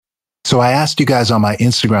So I asked you guys on my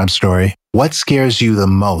Instagram story, what scares you the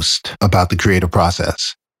most about the creative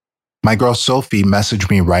process? My girl Sophie messaged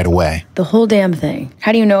me right away. The whole damn thing.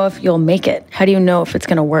 How do you know if you'll make it? How do you know if it's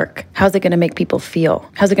going to work? How's it going to make people feel?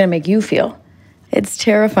 How's it going to make you feel? It's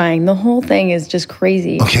terrifying. The whole thing is just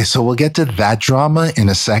crazy. Okay, so we'll get to that drama in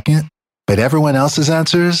a second, but everyone else's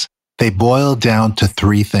answers, they boil down to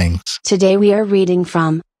 3 things. Today we are reading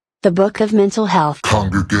from the Book of Mental Health.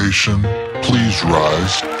 Congregation, please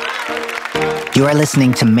rise. You are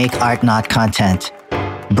listening to Make Art Not Content,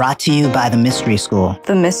 brought to you by The Mystery School.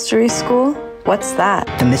 The Mystery School? What's that?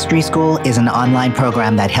 The Mystery School is an online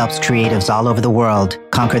program that helps creatives all over the world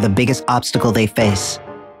conquer the biggest obstacle they face,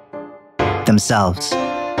 themselves.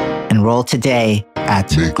 Enroll today at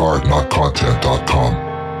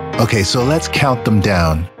MakeArtNotContent.com. Okay, so let's count them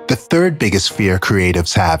down. The 3rd biggest fear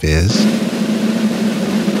creatives have is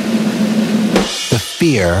the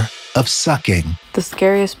fear of sucking. The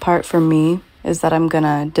scariest part for me is that I'm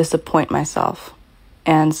gonna disappoint myself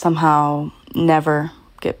and somehow never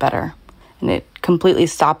get better. And it completely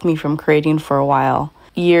stopped me from creating for a while.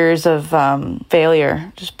 Years of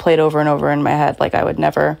failure just played over and over in my head, like I would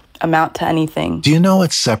never amount to anything. Do you know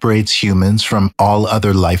what separates humans from all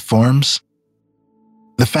other life forms?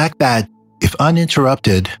 The fact that, if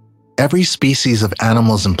uninterrupted, every species of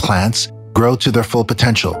animals and plants grow to their full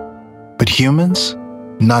potential. But humans,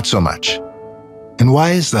 not so much. And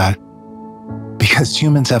why is that? Because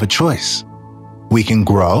humans have a choice. We can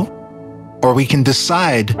grow, or we can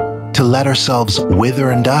decide to let ourselves wither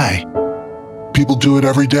and die. People do it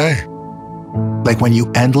every day. Like when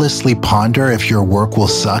you endlessly ponder if your work will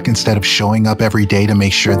suck instead of showing up every day to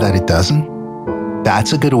make sure that it doesn't.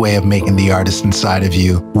 That's a good way of making the artist inside of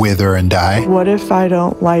you wither and die. What if I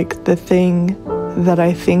don't like the thing that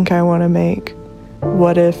I think I want to make?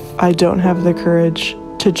 What if I don't have the courage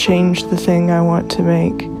to change the thing I want to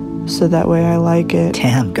make so that way I like it?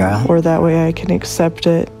 Damn, girl. Or that way I can accept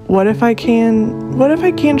it. What if I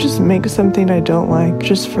can just make something I don't like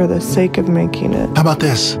just for the sake of making it? How about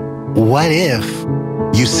this? What if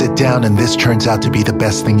you sit down and this turns out to be the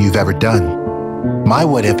best thing you've ever done? My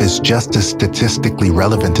what if is just as statistically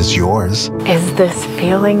relevant as yours. Is this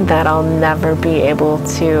feeling that I'll never be able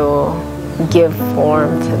to give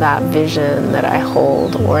form to that vision that I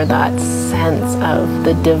hold, or that sense of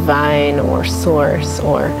the divine or source,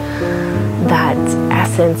 or that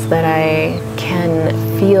essence that I can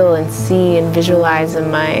feel and see and visualize in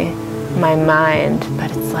my mind, but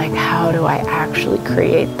it's like, how do I actually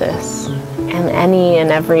create this? And any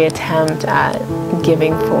and every attempt at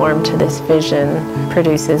giving form to this vision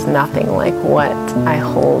produces nothing like what I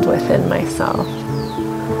hold within myself.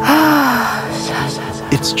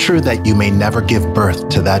 It's true that you may never give birth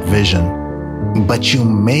to that vision, but you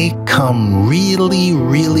may come really,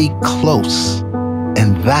 really close.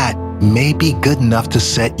 And that may be good enough to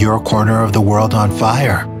set your corner of the world on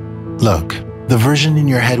fire. Look, the version in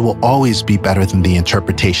your head will always be better than the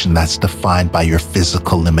interpretation that's defined by your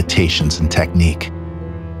physical limitations and technique.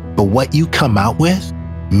 But what you come out with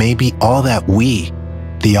may be all that we,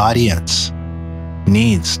 the audience,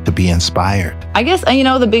 needs to be inspired. I guess,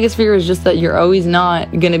 the biggest fear is just that you're always not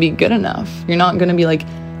going to be good enough. You're not going to be like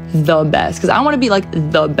the best. Because I want to be like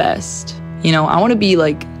the best. I want to be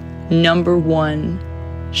like #1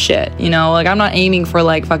 shit. Like I'm not aiming for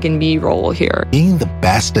like fucking B-roll here. Being the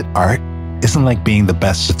best at art isn't like being the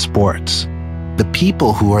best at sports. The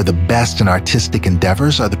people who are the best in artistic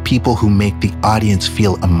endeavors are the people who make the audience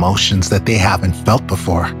feel emotions that they haven't felt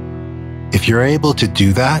before. If you're able to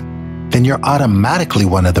do that, then you're automatically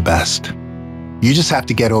one of the best. You just have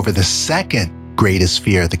to get over the second greatest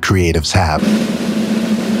fear the creatives have.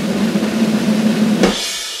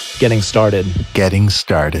 Getting started. Getting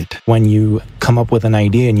started. When you come up with an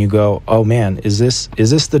idea and you go, oh man, is this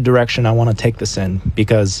the direction I want to take this in?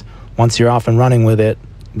 Because once you're off and running with it,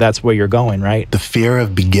 that's where you're going, right? The fear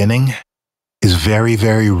of beginning is very,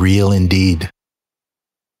 very real indeed.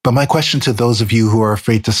 But my question to those of you who are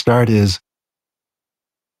afraid to start is,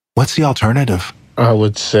 what's the alternative? I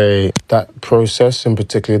would say that process, in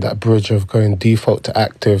particular that bridge of going default to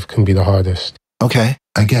active, can be the hardest. Okay,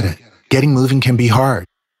 I get it. Getting moving can be hard.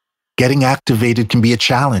 Getting activated can be a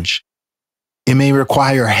challenge. It may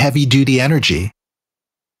require heavy-duty energy.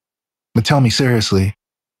 But tell me seriously,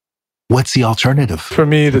 what's the alternative? For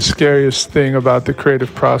me, the scariest thing about the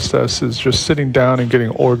creative process is just sitting down and getting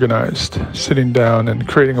organized, sitting down and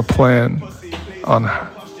creating a plan on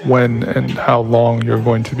when and how long you're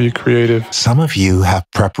going to be creative. Some of you have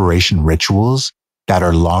preparation rituals that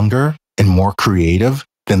are longer and more creative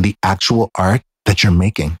than the actual art that you're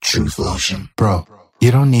making. Truth Lotion. Bro, you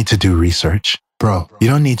don't need to do research. Bro, you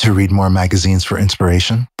don't need to read more magazines for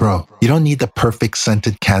inspiration. Bro, you don't need the perfect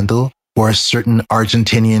scented candle or a certain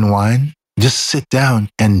Argentinian wine. Just sit down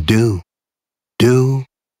and do. Do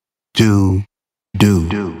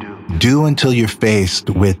until you're faced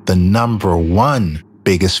with the number one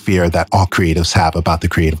biggest fear that all creatives have about the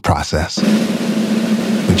creative process,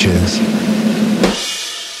 which is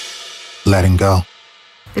letting go.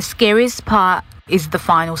 The scariest part is the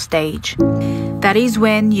final stage. That is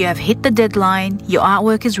when you have hit the deadline, your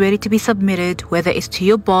artwork is ready to be submitted, whether it's to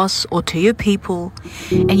your boss or to your people,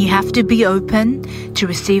 and you have to be open to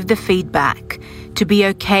receive the feedback, to be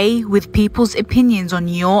okay with people's opinions on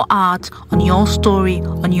your art, on your story,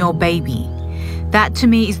 on your baby. That to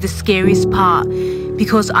me is the scariest part,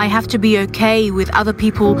 because I have to be okay with other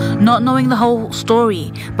people not knowing the whole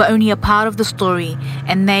story, but only a part of the story,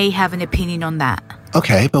 and they have an opinion on that.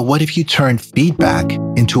 Okay, but what if you turn feedback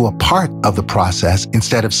into a part of the process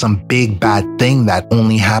instead of some big bad thing that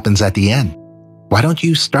only happens at the end? Why don't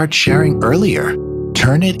you start sharing earlier?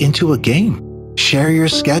 Turn it into a game. Share your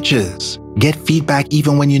sketches. Get feedback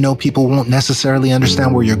even when you know people won't necessarily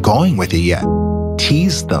understand where you're going with it yet.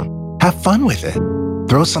 Tease them. Have fun with it.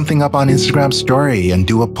 Throw something up on Instagram story and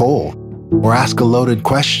do a poll. Or ask a loaded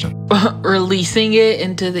question. Releasing it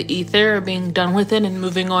into the ether, or being done with it and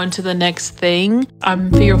moving on to the next thing.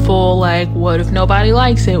 I'm fearful, like, what if nobody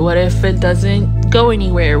likes it? What if it doesn't go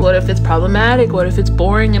anywhere? What if it's problematic? What if it's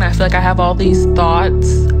boring? And I feel like I have all these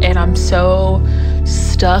thoughts, and I'm so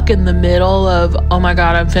stuck in the middle of, oh my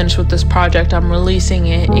God, I'm finished with this project, I'm releasing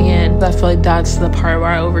it. And I feel like that's the part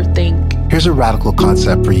where I overthink. Here's a radical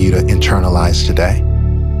concept for you to internalize today.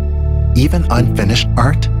 Even unfinished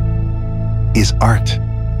art is art.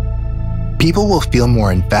 People will feel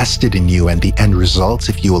more invested in you and the end results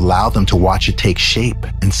if you allow them to watch it take shape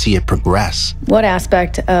and see it progress. What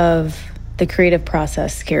aspect of the creative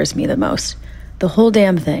process scares me the most? The whole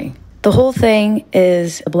damn thing. The whole thing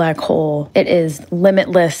is a black hole. It is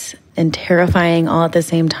limitless and terrifying all at the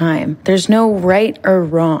same time. There's no right or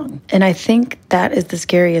wrong. And I think that is the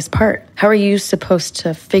scariest part. How are you supposed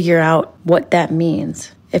to figure out what that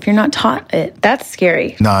means? If you're not taught it, that's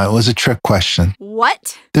scary. No, it was a trick question.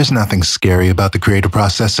 What? There's nothing scary about the creative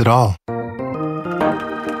process at all.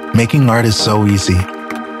 Making art is so easy.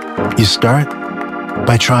 You start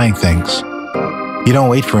by trying things. You don't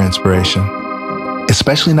wait for inspiration.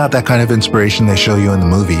 Especially not that kind of inspiration they show you in the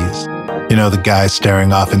movies. You know, the guy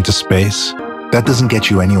staring off into space. That doesn't get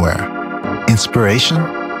you anywhere. Inspiration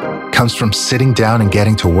comes from sitting down and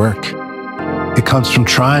getting to work. It comes from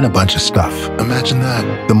trying a bunch of stuff. Imagine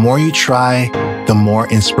that. The more you try, the more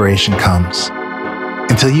inspiration comes.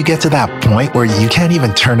 Until you get to that point where you can't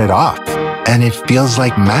even turn it off. And it feels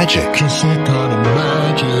like magic.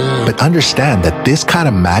 But understand that this kind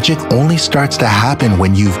of magic only starts to happen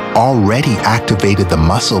when you've already activated the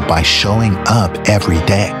muscle by showing up every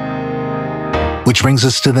day. Which brings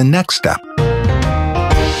us to the next step.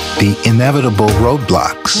 The inevitable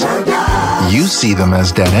roadblocks. You see them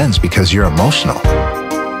as dead ends because you're emotional.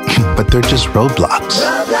 But they're just roadblocks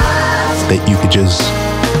that you could just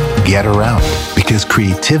get around. Because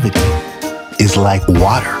creativity is like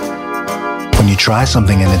water. When you try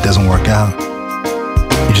something and it doesn't work out,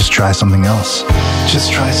 you just try something else.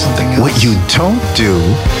 Just try something else. What you don't do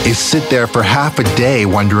is sit there for half a day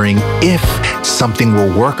wondering if something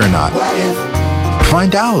will work or not.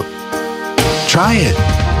 Find out. Try it.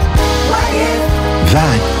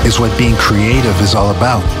 That is what being creative is all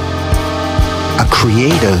about. A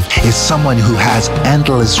creative is someone who has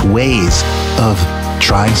endless ways of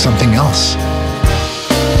trying something else.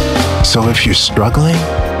 So if you're struggling,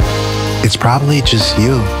 it's probably just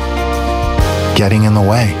you getting in the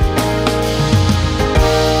way.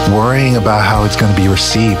 Worrying about how it's going to be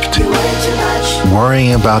received.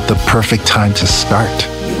 Worrying about the perfect time to start.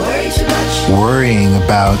 Worrying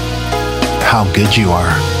about how good you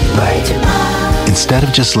are. Instead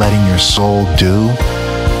of just letting your soul do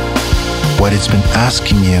what it's been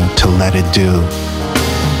asking you to let it do,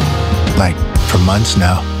 like for months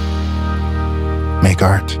now, make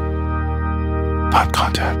art, not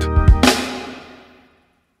content.